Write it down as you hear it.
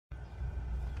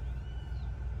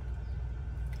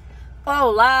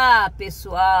Olá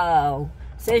pessoal,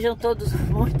 sejam todos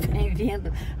muito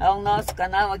bem-vindos ao nosso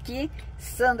canal aqui,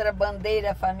 Sandra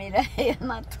Bandeira, Família e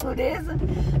Natureza.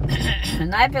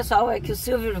 Não é, pessoal, é que o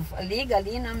Silvio liga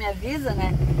ali, não me avisa,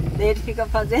 né? Daí ele fica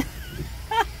fazendo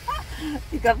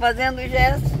fica fazendo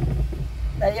gesto,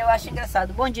 daí eu acho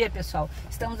engraçado. Bom dia pessoal,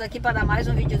 estamos aqui para mais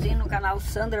um videozinho no canal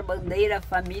Sandra Bandeira,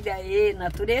 Família e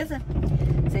Natureza.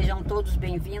 Sejam todos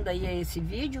bem-vindos aí a esse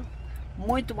vídeo.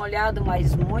 Muito molhado,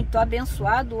 mas muito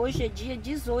abençoado. Hoje é dia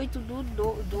 18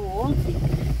 do 11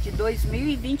 de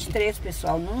 2023,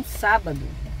 pessoal, num sábado.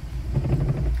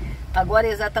 Agora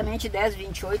é exatamente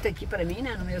 10h28 aqui para mim,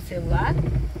 né, no meu celular.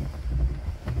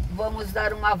 Vamos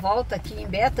dar uma volta aqui em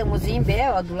Imbé. Estamos em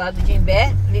Imbé, ó, do lado de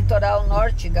Imbé, litoral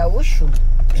norte gaúcho.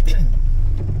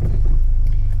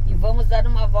 E vamos dar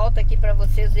uma volta aqui para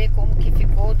vocês verem como que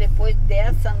ficou depois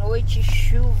dessa noite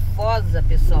chuvosa,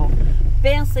 pessoal.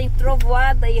 Pensa em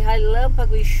trovoada e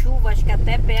relâmpago e chuva, acho que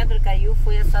até pedra caiu,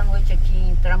 foi essa noite aqui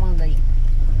em Tramandaí.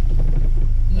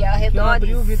 E arredores... Eu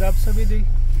abri o vidro pra saber daí.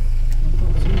 Não tô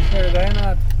conseguindo enxergar e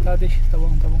nada. Tá, deixa, tá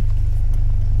bom, tá bom.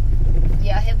 E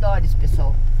arredores,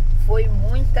 pessoal, foi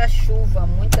muita chuva,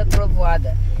 muita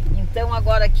trovoada. Então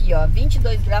agora aqui, ó,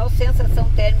 22 graus,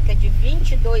 sensação térmica de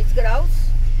 22 graus,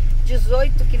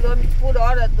 18 km por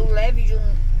hora do leve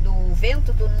do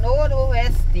vento do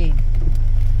noroeste.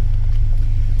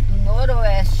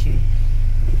 Noroeste.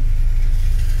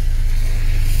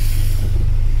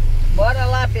 Bora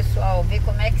lá, pessoal, ver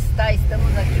como é que está.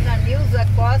 Estamos aqui na Nilza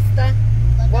Costa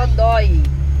Godoy.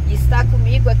 E está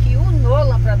comigo aqui o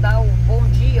Nolan para dar o bom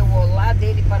dia, o olá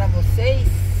dele para vocês.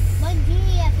 Bom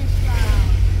dia, pessoal.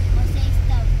 Vocês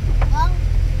estão bom?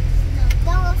 Não,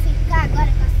 então vou ficar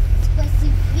agora com esse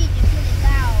vídeo aqui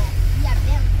legal e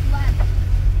abençoado.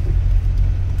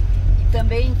 E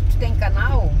também tem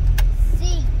canal?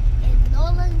 Sim, é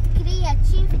Nolan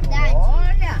Criatividade.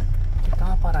 Olha! Tá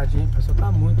uma paradinha, pessoal,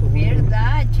 tá muito ruim.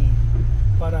 Verdade.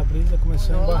 O para-brisa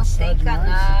começou a embaçar tem demais.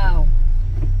 canal.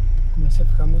 Comecei a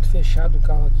ficar muito fechado o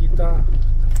carro aqui, tá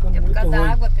ficando É por muito causa da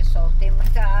ruim. água, pessoal. Tem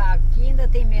muita água. Aqui ainda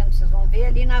tem menos. Vocês vão ver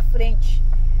ali na frente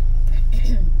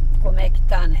como é que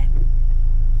tá, né?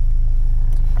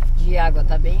 De água,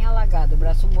 tá bem alagado. O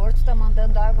Braço Morto tá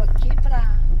mandando água aqui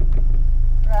pra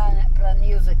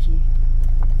Nilza aqui.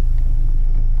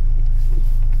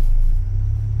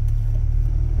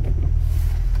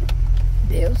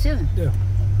 Deu, Silvio? Deu.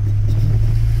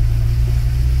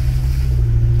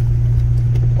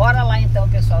 Bora lá então,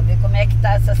 pessoal, ver como é que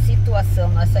tá essa situação.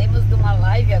 Nós saímos de uma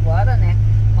live agora, né?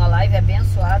 Uma live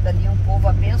abençoada ali, um povo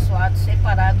abençoado,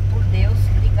 separado por Deus.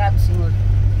 Obrigado, Senhor,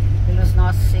 pelos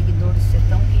nossos seguidores ser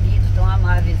tão queridos, tão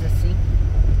amáveis assim.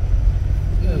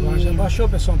 Agora já baixou,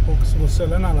 pessoal, um pouco. Se você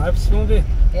olhar na live, vocês vão ver.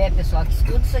 É, pessoal, que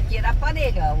tudo isso aqui era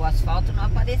aparelho, ó, o asfalto não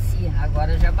aparecia.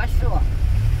 Agora já baixou, ó.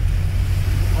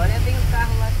 Olha bem o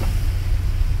carro lá,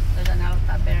 a janela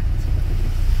tá aberta.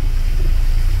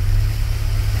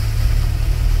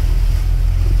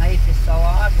 Aí, pessoal,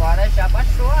 ó, agora já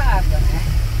baixou a água, né?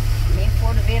 Quem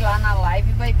for ver lá na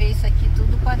live vai ver isso aqui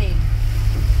tudo parelho.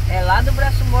 É lá do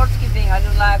Braço Morto que vem,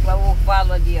 olha o lago, o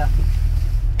valo ali, ó.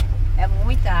 É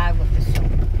muita água, pessoal.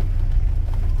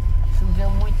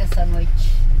 Choveu muito essa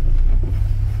noite.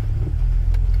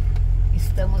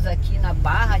 Estamos aqui na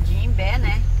Barra de Imbé,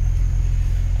 né?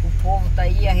 O povo tá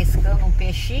aí arriscando um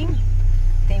peixinho.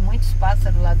 Tem muitos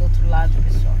pássaros lá do outro lado,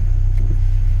 pessoal.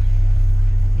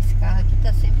 Esse carro aqui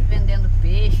tá sempre vendendo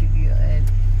peixe,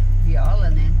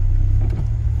 viola, né?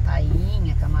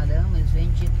 Tainha, camarão, eles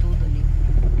vendem de tudo ali.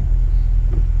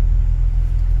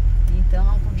 Então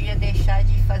não podia deixar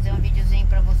de fazer um videozinho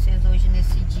pra vocês hoje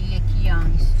nesse dia aqui, ó,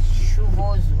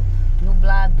 chuvoso,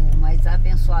 nublado, mas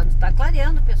abençoado. Tá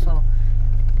clareando, pessoal.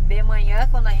 De manhã,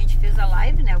 quando a gente fez a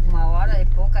live, né, alguma hora e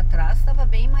pouco atrás, tava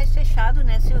bem mais fechado,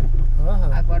 né, Silvio?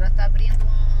 Uhum. Agora tá abrindo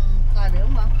um clarão,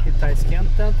 ó. E tá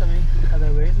esquentando também,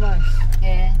 cada vez mais.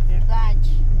 É,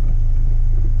 verdade.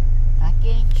 Tá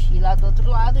quente. E lá do outro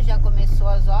lado já começou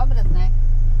as obras, né?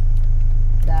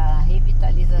 Da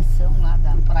revitalização lá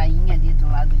da prainha ali do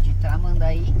lado de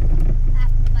Tramandaí. Ah,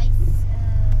 vai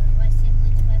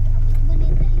ficar muito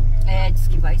bonita ali, né? É, diz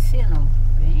que vai ser, não?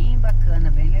 Bem bacana,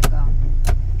 bem legal.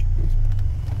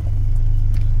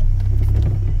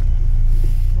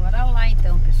 Bora lá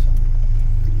então, pessoal.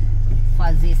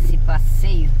 Fazer esse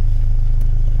passeio.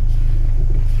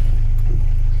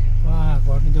 Ah,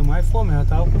 agora me deu mais fome, eu já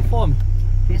tava com fome.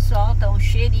 Pessoal, tá um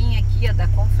cheirinho aqui, ó, da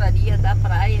confraria da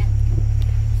praia.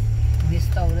 Um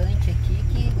restaurante aqui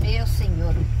que, meu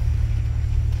senhor.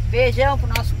 Beijão pro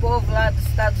nosso povo lá dos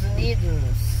Estados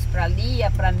Unidos. Pra Lia,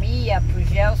 pra Mia, pro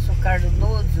Gelson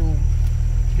Cardoso.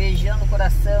 Beijão no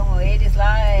coração. Eles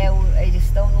lá, eles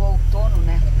estão no outono,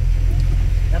 né?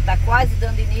 Já tá quase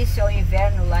dando início ao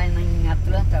inverno lá em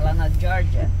Atlanta, lá na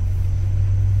Georgia.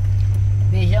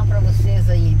 Beijão pra vocês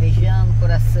aí, beijão no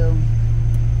coração.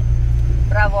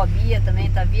 Pra avó Bia também,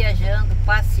 tá viajando,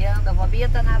 passeando. A avó Bia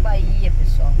tá na Bahia,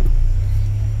 pessoal.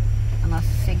 A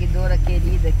nossa seguidora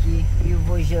querida aqui, e o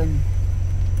vô Jânio.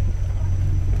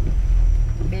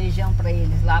 Beijão pra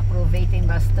eles lá, aproveitem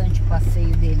bastante o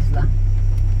passeio deles lá.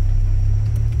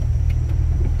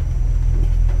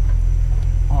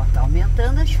 Ó, tá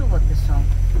aumentando a chuva, pessoal.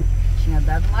 Tinha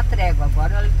dado uma trégua,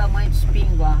 agora olha o tamanho dos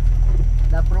pingos, ó.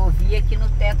 Dá pra ouvir aqui no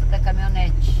teto da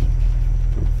caminhonete.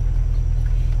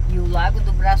 E o Lago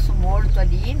do Braço Morto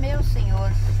ali, meu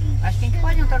senhor. Acho que a gente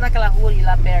pode entrar naquela rua e ir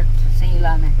lá perto, sem ir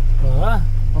lá, né? Ah,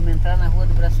 Vamos entrar na Rua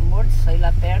do Braço Morto, só ir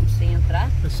lá perto sem entrar.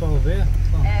 o pessoal vê?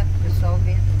 É, o pessoal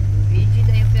vê o vídeo e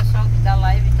daí o pessoal que dá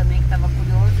live também, que tava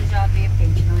curioso, já vê, porque a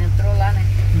gente não entrou lá, né?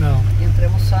 Não.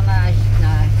 Entramos só na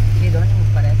Jerônimo,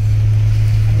 parece.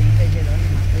 A Avenida Jerônimo,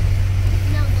 uma coisa.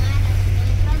 Não era.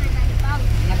 Ele entrou na Garibaldi.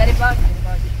 Na Garibaldi.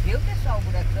 Viu, pessoal, o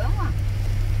buracão, ó?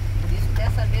 Por isso que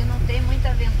dessa vez não tem muita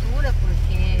aventura,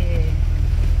 porque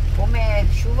como é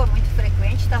chuva muito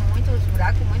frequente, tá muito, os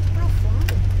buracos muito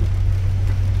profundos.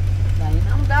 Daí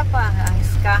não dá pra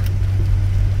arriscar.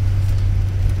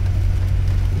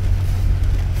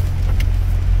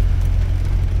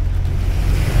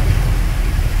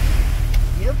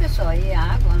 Viu, pessoal? Aí a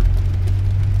água.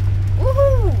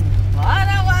 Uhul!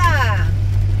 Bora lá!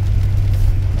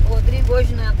 O Rodrigo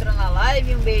hoje não entrou na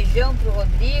live. Um beijão pro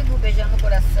Rodrigo. Beijão no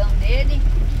coração dele.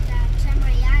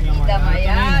 E da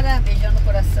Maiara. Beijão no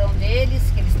coração deles.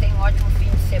 Que eles têm um ótimo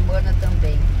fim de semana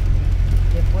também.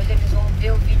 Depois eles vão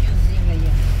ver o videozinho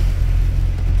aí.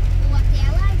 Ou até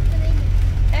a live também, né?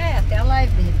 É, até a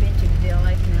live. De repente ele vê a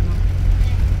live, né?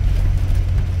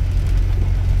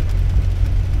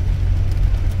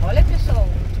 Olha, pessoal,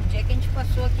 outro dia que a gente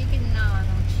passou aqui que não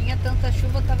tinha tanta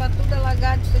chuva, tava tudo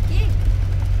alagado isso aqui.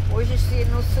 Hoje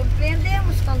nos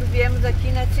surpreendemos quando viemos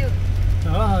aqui, né, Silvio?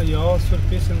 Ah, e ó,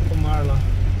 surpresa no pomar lá.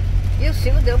 E o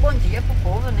Silvio deu bom dia pro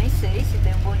povo, eu nem sei se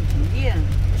deu bom dia.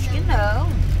 Acho que não.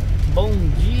 Bom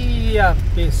dia,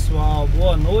 pessoal.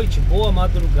 Boa noite, boa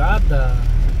madrugada.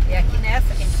 É aqui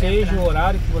nessa que a gente vai Seja entrar. o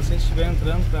horário que você estiver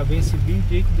entrando para ver esse vídeo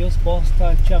aí, que Deus possa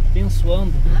estar te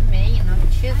abençoando. Amém, em nome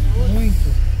de Jesus.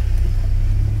 Muito.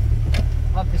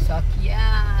 Ó, pessoal, aqui é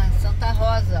a Santa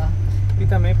Rosa, ó. E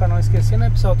também, para não esquecer, né,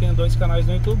 pessoal, tenho 2 canais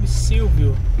no YouTube: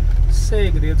 Silvio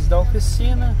Segredos da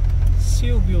Oficina,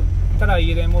 Silvio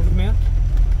Traíra em Movimento,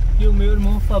 e o meu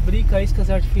irmão fabrica iscas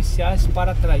artificiais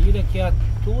para traíra, que é a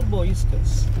Turbo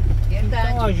Iscas.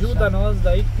 Verdade. Então ajuda pessoal. nós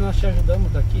daí, que nós te ajudamos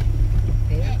daqui.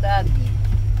 Verdade.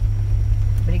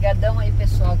 Obrigadão aí,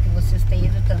 pessoal, que vocês têm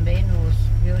ido também nos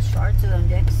meus shorts.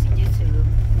 Onde é que se diz, Silvio?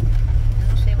 Eu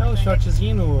não sei É mais o onde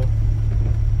shortzinho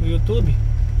no YouTube.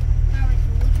 Ah, mas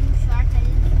o último short ali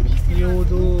do Mister E o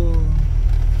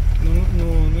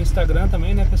no Instagram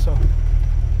também, né, pessoal?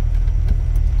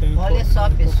 Olha só,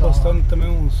 tô pessoal. postando também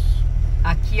uns...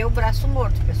 Aqui é o Braço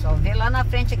Morto, pessoal. Vê lá na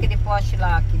frente aquele poste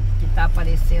lá que tá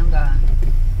aparecendo a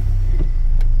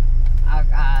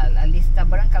lista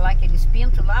branca lá, aqueles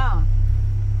pintos lá, ó.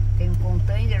 Tem um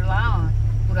container lá,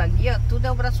 ó. Por ali, ó, tudo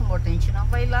é o Braço Morto. A gente não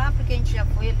vai lá porque a gente já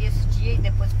foi ali esse dia e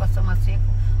depois passamos a seco.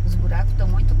 Os buracos estão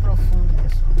muito profundos,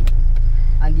 pessoal.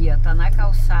 Ali, ó, tá na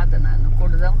calçada, no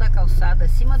cordão da calçada,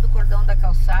 acima do cordão da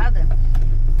calçada,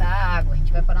 tá a água. A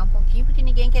gente vai parar um pouquinho porque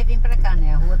ninguém quer vir pra cá,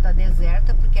 né? A rua tá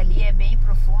deserta porque ali é bem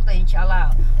profunda. A gente, olha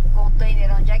lá, ó, o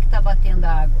container, onde é que tá batendo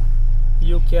a água?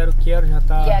 E o quero já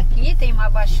tá... E aqui tem uma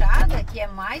baixada que é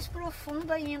mais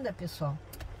profunda ainda, pessoal.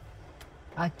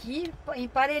 Aqui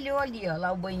emparelhou ali, ó,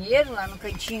 lá o banheiro, lá no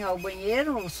cantinho, ó, o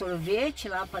banheiro, o sorvete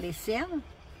lá aparecendo.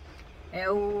 É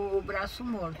o Braço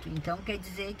Morto. Então quer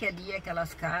dizer que ali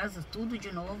aquelas casas, tudo de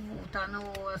novo, tá no...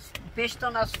 O peixe tá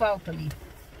no asfalto ali.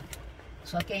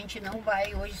 Só que a gente não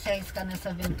vai hoje se arriscar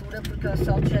nessa aventura porque o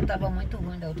asfalto já estava muito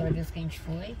ruim da outra vez que a gente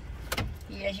foi.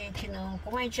 E a gente não...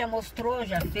 Como a gente já mostrou,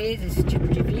 já fez esse tipo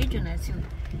de vídeo, né?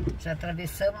 Já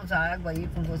atravessamos a água aí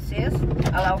com vocês.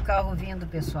 Olha lá o carro vindo,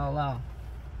 pessoal, lá, ó.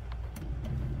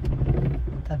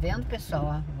 Tá vendo, pessoal?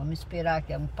 Ó, vamos esperar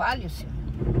que é um palio, sim.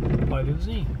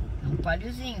 Paliozinho. É um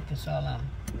paliozinho, pessoal, lá.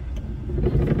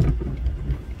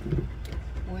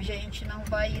 Hoje a gente não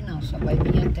vai ir, não. Só vai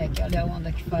vir até aqui. Olha a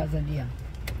onda que faz ali, ó.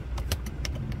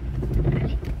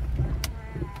 Ali.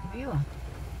 Viu?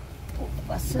 Pô,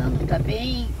 passando, tá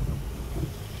bem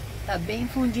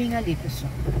fundinho ali,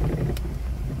 pessoal.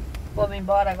 Vamos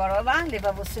embora agora lá.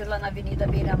 Levar você lá na Avenida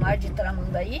Beira-Mar de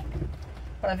Tramandaí.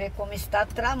 Pra ver como está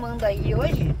Tramandaí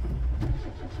hoje.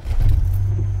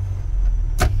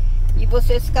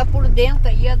 vocês ficar por dentro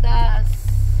aí da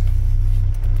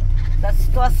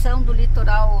situação do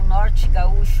litoral norte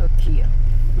gaúcho aqui, ó.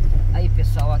 Aí,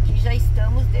 pessoal, aqui já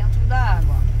estamos dentro da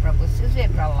água, ó, pra vocês verem,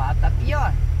 pra lá tá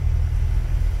pior.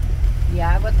 E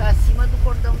a água tá acima do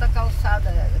cordão da calçada,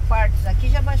 partes aqui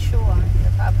já baixou, ó,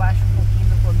 já tá abaixo um pouquinho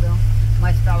do cordão,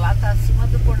 mas pra lá tá acima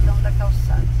do cordão da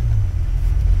calçada.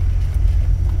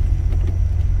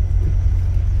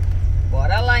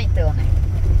 Bora lá então, né?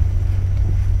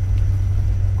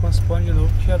 Com os panos de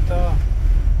novo que já tá, ó.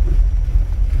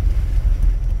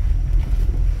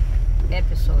 É,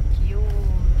 pessoal, aqui o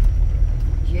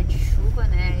dia de chuva,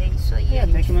 né? É isso aí.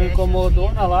 Até que não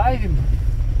incomodou na live, mano.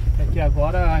 É que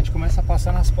agora a gente começa a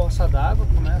passar nas poças d'água,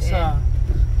 começa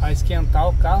a esquentar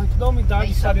o carro e toda a umidade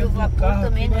que está dentro do carro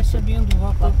também, aqui vai subindo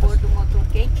o vapor do motor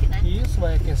quente, né? Isso,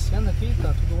 vai aquecendo aqui,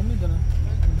 tá tudo úmido, né?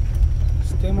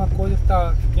 Se tem uma coisa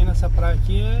que tem nessa praia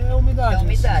aqui é a umidade. É a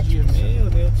umidade. Meu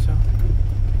Deus do céu.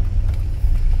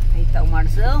 Aí tá o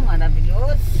marzão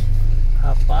maravilhoso.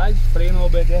 Rapaz, o freio não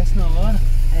obedece na hora.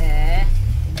 É,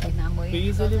 tem que ir na manhã.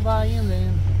 Pisa, ele vai indo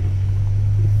ainda.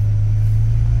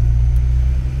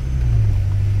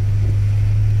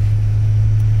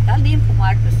 Tá limpo o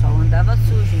mar, pessoal, andava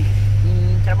sujo.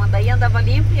 Em Tramandaí andava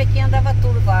limpo e aqui andava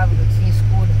turvado, assim,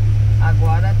 escuro.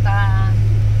 Agora tá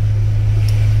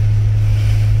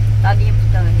limpo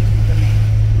também.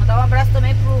 Mandar um abraço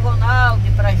também pro Ronaldo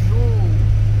e pra Ju.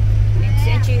 A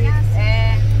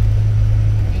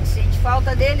gente sente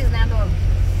falta deles, né, Dona?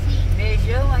 Sim.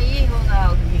 Beijão aí,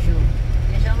 Ronaldo e Ju.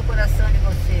 Beijão no coração de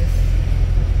vocês.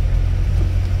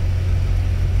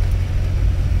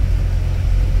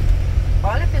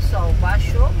 Olha, pessoal,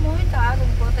 baixou muita água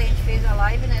enquanto a gente fez a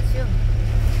live, né, Silvio?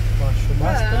 Baixou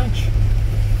bastante.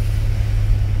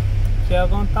 Que é a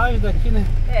vantagem daqui, né?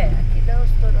 É, aqui dá os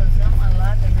torozão,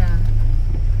 alaga,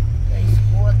 já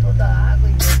escoa toda a água.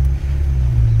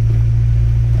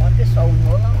 Ó, pessoal, o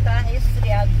Nolan tá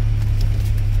resfriado.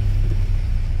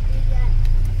 Obrigada.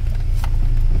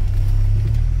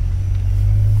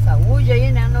 Saúde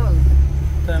aí, né, Nolan?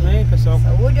 Também, pessoal.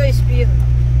 Saúde ou espirro?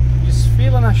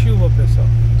 Desfila na chuva, pessoal.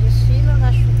 Desfila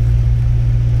na chuva.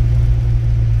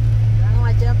 Já não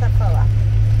adianta falar.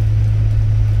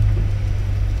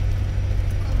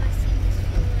 Como assim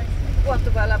desfila na chuva? Quando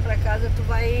tu vai lá pra casa, tu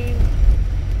vai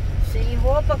sem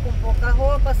roupa, com pouca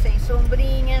roupa, sem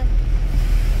sombrinha.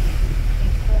 Tem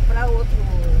que comprar outro.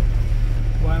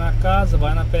 Vai na casa,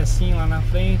 vai na pecinha lá na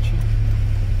frente.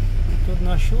 Tudo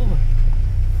na chuva.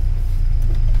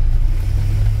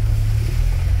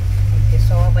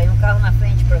 Pessoal, vai um carro na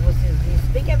frente para vocês verem. Se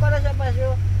bem que agora já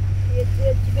baixou, ia dizer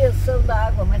a dimensão da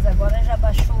água, mas agora já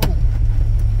baixou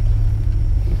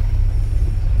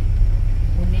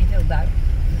o nível da água.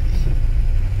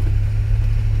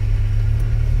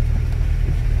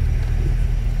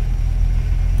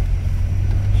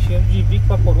 Cheiro de bico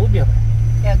vaporúbia.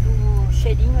 É do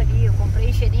cheirinho ali, eu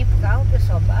comprei cheirinho pro carro,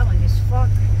 pessoal, mas me sufoca.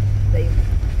 Daí,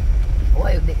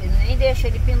 olha, eu nem deixo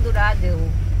ele pendurado, eu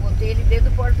botei ele dentro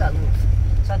do porta-luva.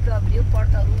 Só que eu abri o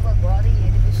porta-luva agora e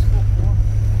ele me sufocou.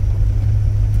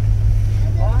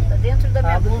 Ó, tá dentro da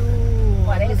minha boca.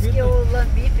 Parece que eu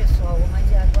lambi, pessoal, mas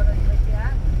agora vai ter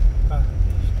água. Tá,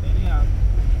 tem nem água.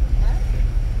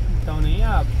 Então nem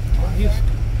água.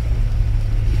 Risco.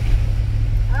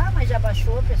 Ah, mas já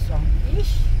baixou, pessoal.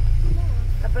 Ixi,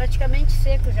 tá praticamente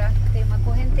seco já. Tem uma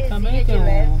correntezinha Também de tem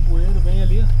leve. um bueiro bem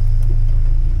ali.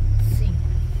 Sim.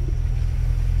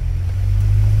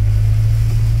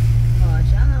 Ó,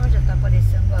 já tá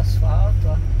aparecendo o asfalto,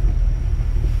 ó.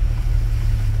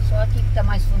 Só aqui que tá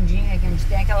mais fundinho, aqui onde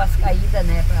tem aquelas caídas,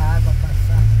 né, pra água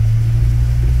passar.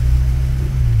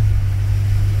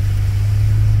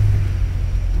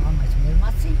 Ó, mas mesmo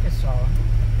assim, pessoal,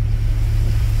 ó.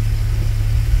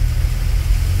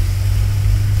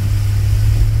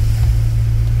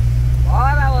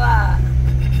 Bora lá!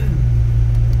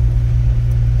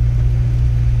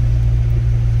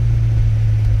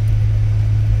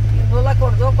 E o Nula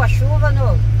acordou com a chuva,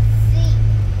 Nula? Sim.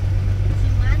 De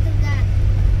madrugada.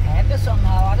 É, pessoal,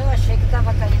 na hora eu achei que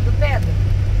tava caindo pedra.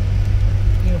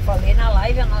 E eu falei na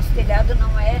live, o nosso telhado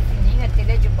não é fininho, é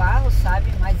telha de barro, sabe?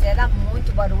 Mas era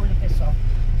muito barulho, pessoal.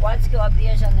 Quase que eu abri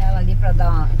a janela ali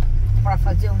pra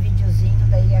fazer um videozinho,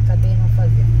 daí acabei não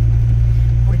fazendo.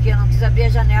 Porque eu não quis abrir a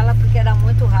janela porque era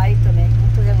muito raio também,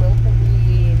 muito relâmpago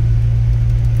e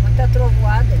muita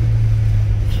trovoada.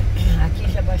 Aqui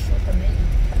já baixou também.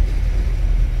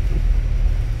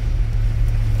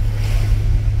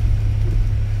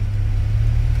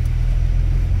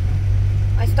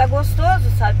 Mas tá gostoso,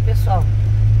 sabe, pessoal?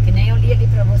 Que nem eu li ali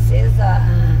pra vocês,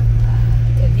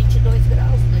 é 22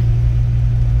 graus, né?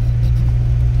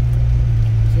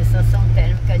 Sensação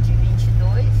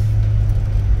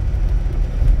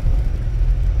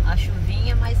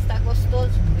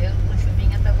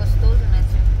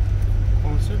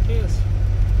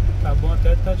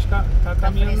Tá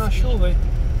caminhando na fresquinho. chuva aí.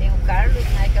 Tem o Carlos,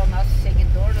 né, que é o nosso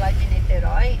seguidor lá de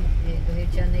Niterói, do Rio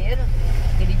de Janeiro.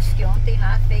 Ele disse que ontem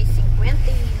lá fez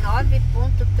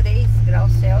 59,3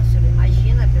 graus Celsius.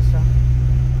 Imagina, pessoal.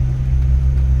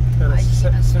 Cara,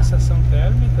 Imagina só. sensação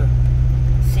térmica?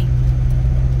 Sim.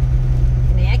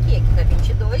 Que nem aqui tá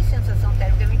 22, sensação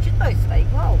térmica 22, tá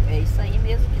igual. É isso aí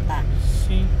mesmo que tá.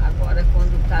 Sim. Agora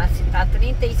quando tá, se tá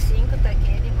 35, tá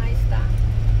aquele, mas tá.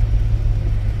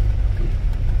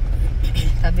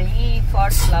 Tá bem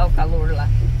forte lá o calor lá.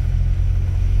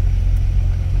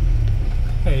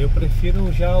 Eu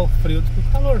prefiro já o frio do que o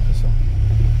calor, pessoal.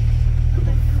 O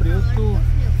frio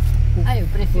Eu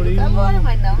prefiro frio, o calor,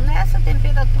 mas não nessa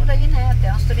temperatura aí, né?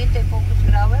 Até uns 30 e poucos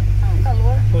graus é um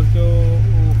calor. Porque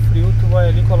o frio tu vai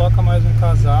ali, coloca mais um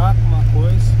casaco, uma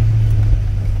coisa.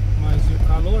 Mas e o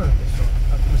calor, pessoal?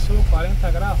 Alcançou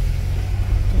 40 graus.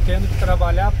 Tu tendo que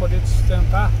trabalhar, poder te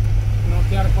sustentar, não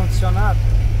tem ar-condicionado.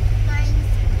 Mas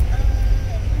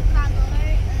no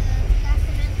calor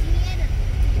gasta menos dinheiro,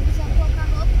 usa pouca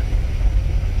roupa.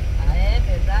 Ah, é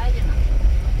verdade, não?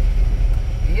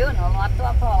 Viu? Não matou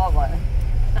a pau agora.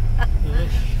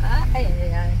 Ixi.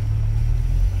 Ai.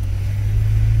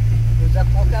 Usa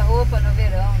pouca roupa no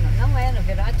verão. Não é, no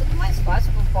verão é tudo mais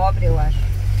fácil pro pobre, eu acho.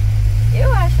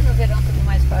 Eu acho no verão tudo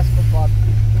mais fácil pro pobre.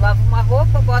 Tu lava uma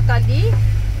roupa, bota ali,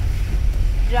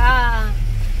 já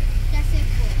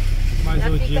secou. Mas Já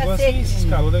eu fica digo assim, sequinho. esses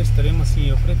calor extremo assim,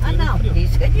 eu prefiro Ah, não, o frio. por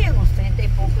isso que eu digo, uns 30 e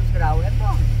poucos graus é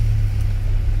bom.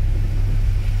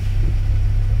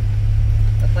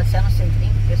 Vai passear no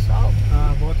centrinho, pessoal.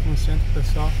 Volta no centro,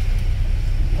 pessoal.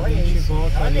 A Olha gente isso.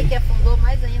 volta Olha ali. que afundou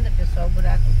mais ainda, pessoal, o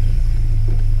buraco aqui.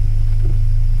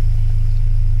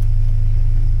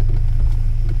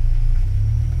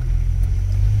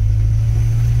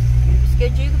 Por isso que eu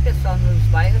digo, pessoal, nos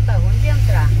bairros tá ruim de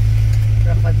entrar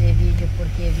pra fazer vídeo,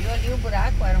 porque viu ali o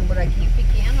buraco, era um buraquinho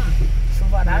pequeno, ó,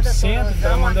 chuvarada, No centro,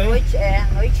 torosão, a Tramandaí.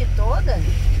 noite toda,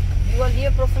 viu ali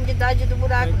a profundidade do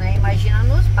buraco, né? Imagina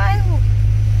nos bairros,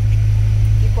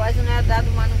 que quase não é dado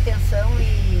manutenção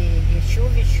e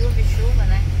chuva,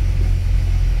 né?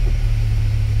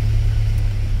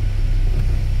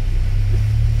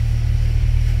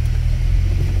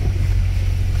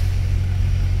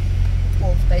 O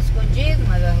povo tá escondido,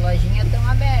 mas as lojinhas estão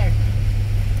abertas.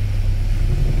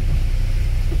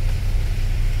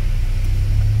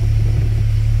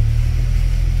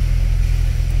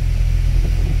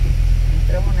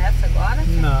 Entramos nessa agora?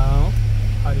 Não,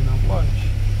 ali não pode.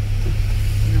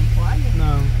 Não pode?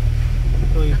 Não.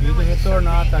 Proibido ali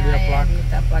retornar, só tá ali a placa. Ali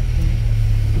tá a plaquinha.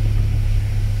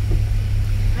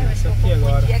 Ai, mas Essa eu aqui confundi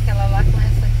agora. aquela lá com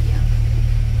essa aqui,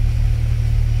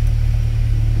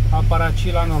 ó. A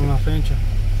Paraty lá na frente,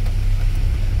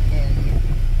 ó. É ali,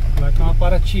 Lá tem uma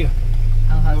Paraty, ó.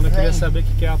 ó. Quando eu queria saber o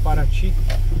que é a Paraty,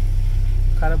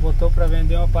 o cara botou pra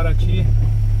vender uma Paraty,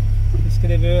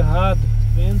 escreveu errado.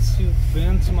 Vende-se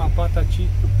uma Patati.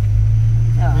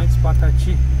 Vende-se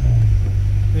Patati.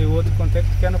 E o outro, quanto é que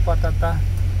tu quer no Patatá?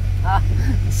 Ah,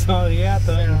 Só reto,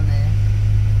 são, né? né?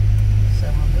 São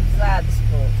abusados,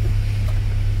 povo.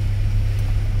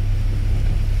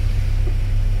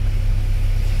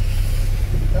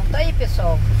 Então tá aí,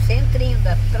 pessoal, centrinho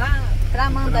da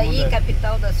Tramandaí,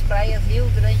 capital das praias, Rio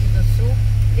Grande do Sul,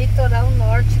 litoral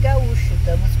norte gaúcho.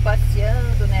 Estamos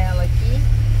passeando nela aqui,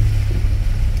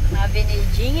 na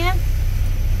avenidinha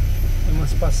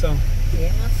Emancipação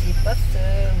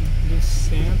do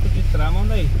centro de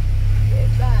Tramandaí.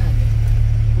 Verdade.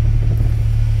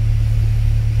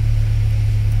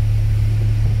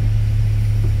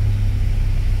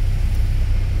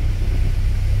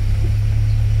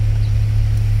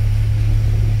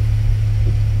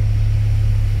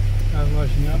 As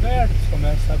lojinhas abertas,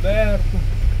 comércio aberto,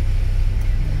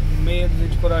 meia dúzia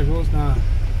de corajoso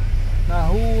na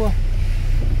rua.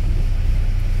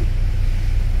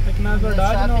 É que na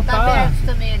verdade o shopping não tá tá, aberto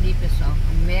também ali, pessoal.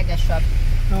 Um mega shopping.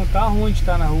 não tá ruim de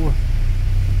estar na rua.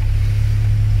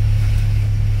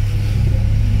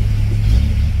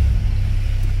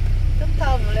 Então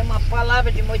tá, vou ler uma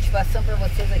palavra de motivação para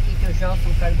vocês aqui que o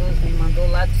Gelson Cardoso me mandou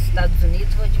lá dos Estados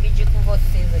Unidos. Vou dividir com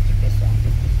vocês aqui, pessoal.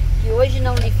 Que hoje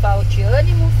não lhe falte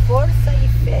ânimo, força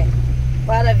e fé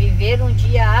para viver um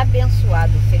dia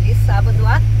abençoado. Feliz sábado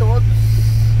a todos.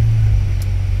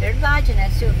 Verdade, né,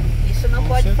 Silvio? Isso não Com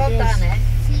pode certeza. faltar, né?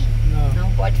 Sim. Não.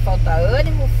 Não pode faltar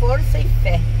ânimo, força e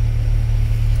fé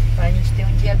para a gente ter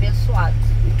um dia abençoado.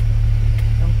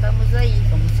 Então estamos aí,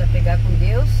 vamos se apegar com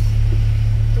Deus.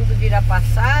 Tudo virá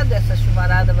passado, essa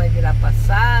chuvarada vai virar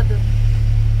passado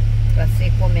para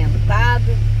ser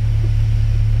comentado.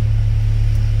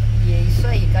 E é isso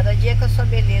aí, cada dia com a sua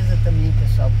beleza também,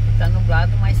 pessoal. Porque tá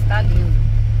nublado, mas tá lindo.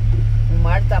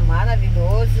 tá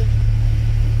maravilhoso.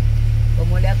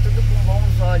 Vamos olhar tudo com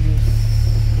bons olhos.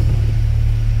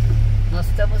 Nós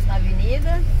estamos na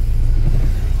avenida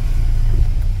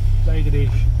da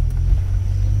igreja.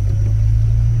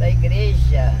 Da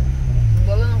igreja. O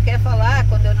Dola não quer falar,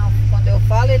 quando eu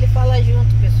falo, ele fala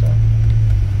junto, pessoal.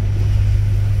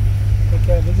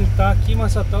 Porque às vezes ele tá aqui,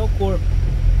 mas só tá o corpo.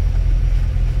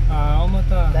 A alma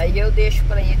tá... Daí eu deixo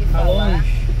pra ele tá falar.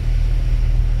 longe.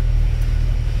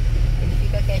 Ele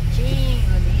fica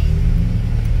quietinho ali.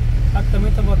 Aqui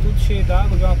também tava tudo cheio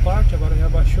d'água de uma parte, agora já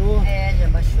baixou. É, já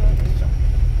baixou, pessoal.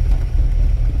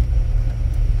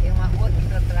 Tem uma rua aqui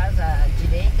pra trás, à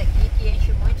direita aqui, que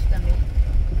enche muito também.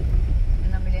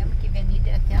 Eu não me lembro que avenida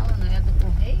é aquela, não é do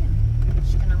Correio?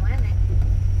 Acho que não é, né?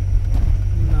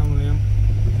 Não lembro.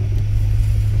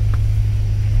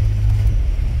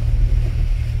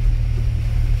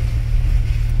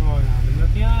 Olha, ainda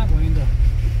tem água ainda.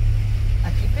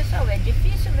 Aqui, pessoal, é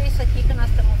difícil ver isso aqui que nós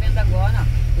estamos vendo agora, ó.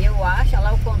 Eu acho, olha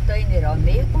lá o container, ó,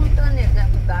 meio container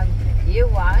dentro d'água.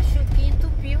 Eu acho que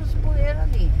entupiu os bueiros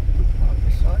ali. Ó, o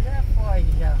pessoal já foge,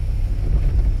 já.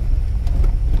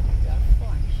 Já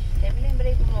foge. Até me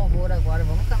lembrei do louvor agora.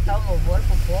 Vamos cantar um louvor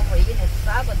pro povo aí nesse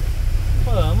sábado?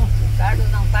 Vamos. O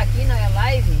Carlos não tá aqui, não é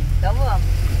live? Então vamos.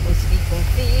 Os que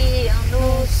confiam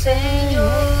no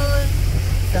Senhor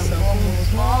são como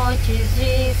os montes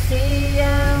de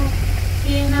Sião,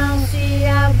 que não se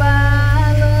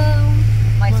abalam,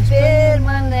 mas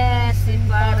permanece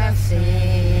para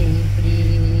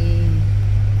sempre.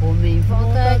 Como em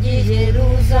volta de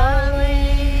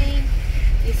Jerusalém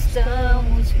estão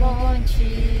os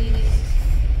montes,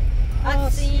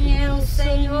 assim é o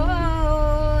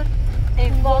Senhor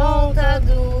em volta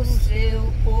do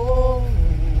seu povo,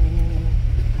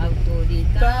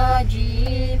 autoridade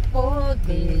e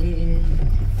poder,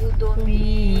 o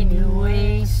domínio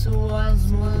em suas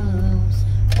mãos,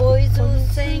 pois o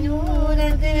Senhor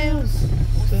é Deus,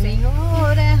 o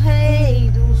Senhor é Rei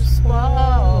dos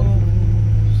povos.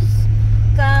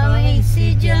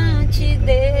 Calem-se diante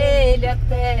dele a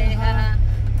terra,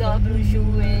 dobre os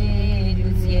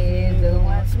joelhos e ergam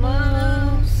as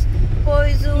mãos,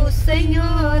 pois o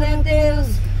Senhor é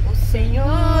Deus, o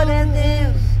Senhor é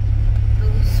Deus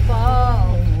dos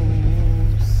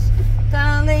povos.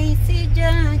 Calem-se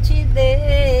diante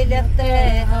dele a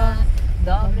terra,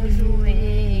 dobre o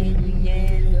joelho e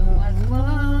ergam as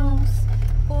mãos,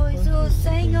 pois o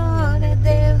Senhor é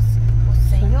Deus, o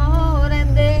Senhor é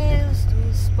Deus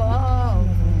dos povos.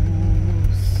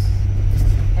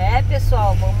 É,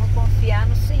 pessoal, vamos confiar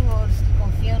no Senhor. Os que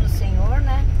confiam no Senhor,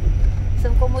 né,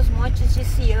 são como os montes de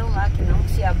Sião lá, que não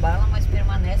se abalam, mas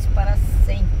permanecem para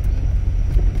sempre.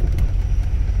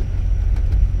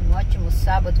 Um ótimo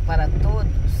sábado para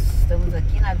todos. Estamos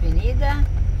aqui na avenida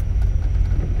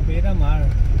Beira-mar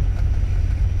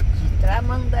de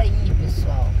Tramandaí,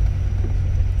 pessoal.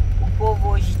 O povo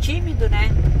hoje tímido, né?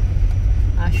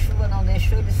 A chuva não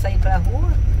deixou eles sair pra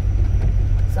rua.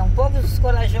 São poucos os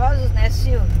corajosos, né,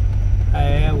 Silvio?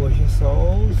 É, hoje é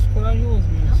só os corajosos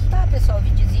mesmo. Não tá, pessoal,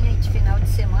 videozinho aí de final de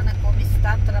semana, como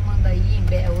está Tramandaí em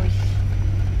Bé hoje.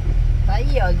 Tá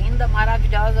aí, ó, linda,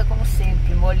 maravilhosa como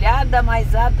sempre, molhada,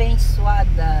 mas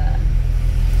abençoada.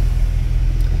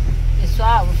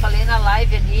 Pessoal, eu falei na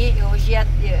live ali, hoje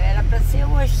era pra ser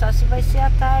hoje, só se vai ser à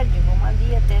tarde. Vamos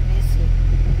ali até ver se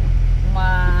um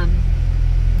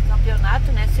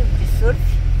campeonato, né, de surf.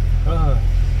 Aham.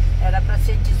 Era pra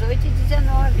ser 18 e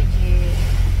 19 do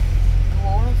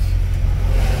 11.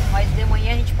 Mas de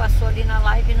manhã a gente passou ali na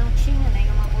live e não tinha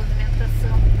nenhuma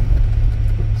movimentação.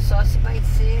 Só se vai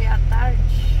ser à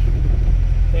tarde.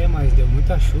 É, mas deu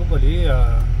muita chuva ali,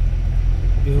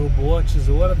 derrubou a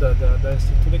tesoura da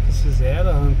estrutura que eles fizeram,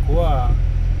 arrancou a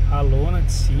lona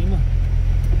de cima.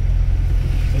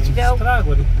 Tem um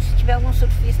estrago ali. Se tiver algum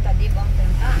surfista ali, vamos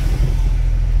tentar.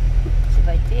 Se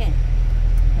vai ter.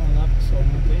 Vamos lá, pessoal,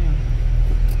 não tem.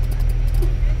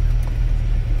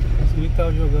 Os gringos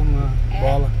estavam jogando uma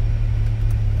bola.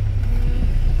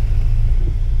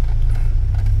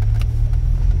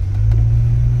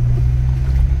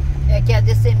 É que a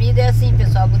destemida é assim,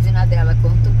 pessoal, a buzina dela.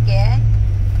 Quando tu quer,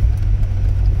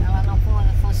 ela não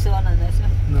funciona, né?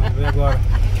 Não, vê agora.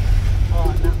 Ó,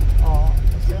 não, ó,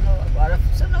 funcionou. Agora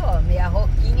funcionou. Meia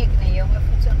roquinha que nem eu, mas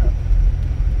funcionou.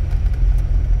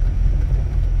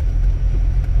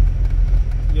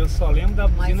 E eu só lembro da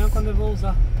buzina quando eu vou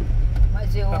usar.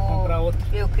 Mas pra comprar outra.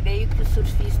 Eu creio que os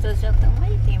surfistas já estão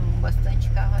aí, tem bastante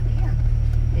carro ali, ó.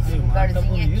 Esse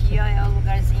lugarzinho aqui, ó, é o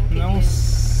lugarzinho que não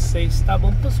sei se tá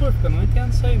bom pro surf, eu não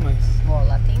entendo isso aí, mas... Ó,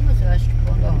 lá tem uns, eu acho que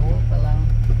pondo a roupa lá.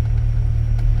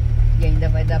 E ainda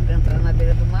vai dar pra entrar na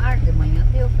beira do mar, de manhã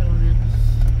deu, pelo menos.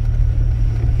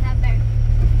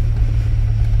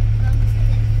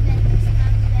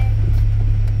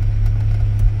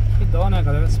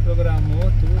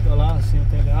 Desprogramou tudo, olha lá, assim, o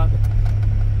telhado.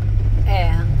 É,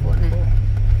 arrancou, né?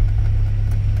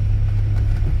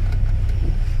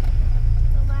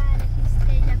 Tomara que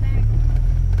esteja aberto.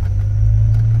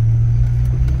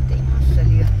 Tem uns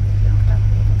ali, ó. Então tá bom.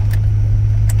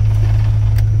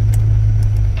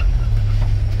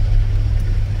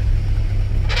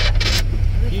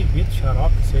 Que vidro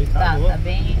xarope, isso aí tá louco. Tá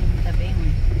bem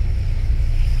ruim.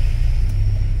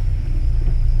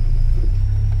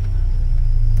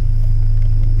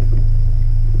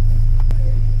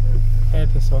 É,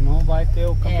 pessoal, não vai ter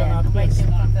o campeonato não vai ter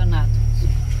mesmo. um campeonato.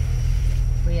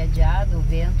 Foi adiado, o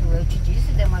vento, eu te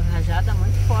disse, deu uma rajada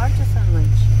muito forte essa noite.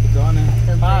 Que dó, né?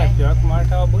 Tanto Ah, é. pior que o mar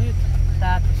tava bonito.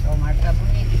 Tá, pessoal, o mar tá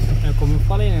bonito. É como eu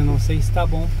falei, né? Não sei se tá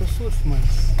bom pro surf,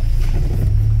 mas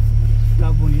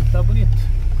tá bonito, tá bonito.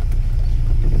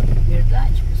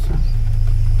 Verdade, pessoal.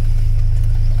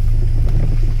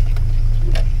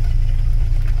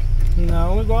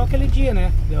 Não igual aquele dia,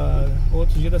 né?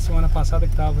 Outro dia da semana passada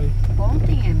que tava aí.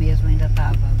 Ontem mesmo ainda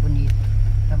tava bonito.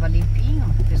 Tava limpinho,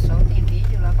 o pessoal tem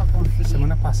vídeo lá pra conferir.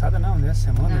 Semana passada não,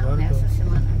 nessa semana Não, agora. nessa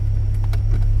semana.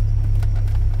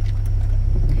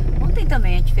 Ontem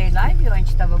também a gente fez live ou a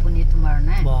gente tava bonito o mar,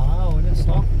 né? Bah, olha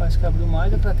só, parece que abriu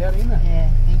mais a cratera ainda. É,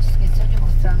 a gente esqueceu de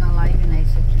mostrar na live, né,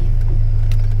 isso aqui.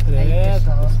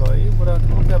 Credo, pessoal, aí o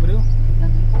buracão que abriu. Eu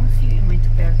não confio muito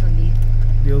perto ali.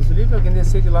 Deus livre, alguém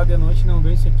descer de lá de noite e não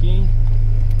ver isso aqui, hein?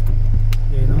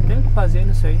 E aí não tem o que fazer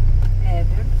nisso aí. É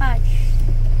verdade.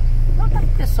 Então tá,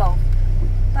 pessoal.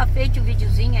 Tá feito o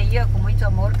videozinho aí, ó, com muito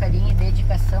amor, carinho e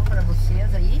dedicação pra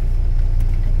vocês aí.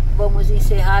 Vamos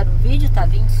encerrar o vídeo, tá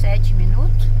 27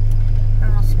 minutos. Pra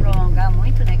não se prolongar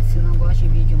muito, né, que se não gosta de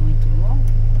vídeo muito longo.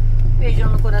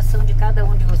 Beijão no coração de cada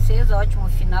um de vocês, ótimo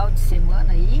final de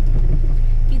semana aí.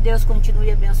 Que Deus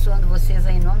continue abençoando vocês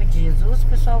aí em nome de Jesus,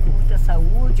 pessoal, com muita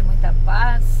saúde, muita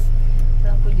paz,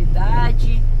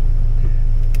 tranquilidade.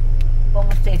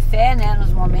 Vamos ter fé, né,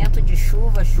 nos momentos de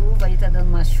chuva. Chuva aí tá dando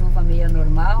uma chuva meio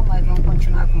normal, mas vamos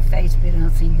continuar com fé e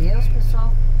esperança em Deus,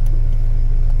 pessoal.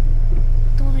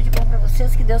 Tudo de bom pra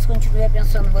vocês, que Deus continue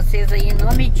abençoando vocês aí em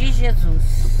nome de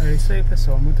Jesus. É isso aí,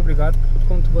 pessoal. Muito obrigado por tudo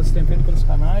quanto vocês têm feito pelos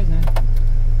canais, né?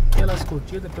 Pelas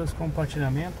curtidas, pelos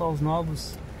compartilhamentos, aos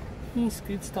novos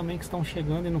inscritos também que estão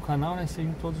chegando aí no canal, né?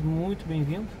 Sejam todos muito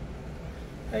bem-vindos.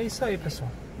 É isso aí, pessoal.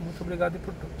 Muito obrigado aí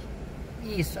por tudo.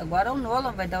 Isso, agora o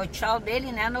Nolan vai dar o tchau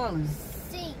dele, né, Nolan?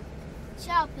 Sim.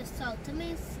 Tchau, pessoal. Também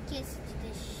não se esqueça de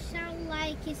deixar um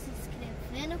like, se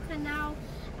inscrever no canal,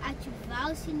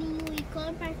 ativar o sininho e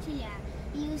compartilhar.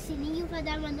 E o sininho vai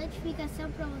dar uma notificação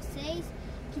para vocês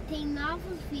que tem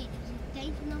novos vídeos. E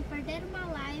tente não perder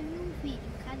uma live e um vídeo,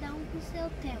 cada um com seu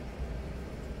tempo.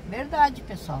 Verdade,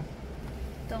 pessoal.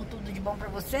 Então tudo de bom pra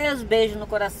vocês, beijo no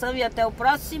coração e até o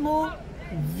próximo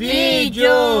vídeo.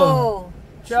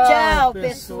 Tchau,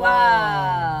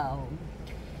 pessoal.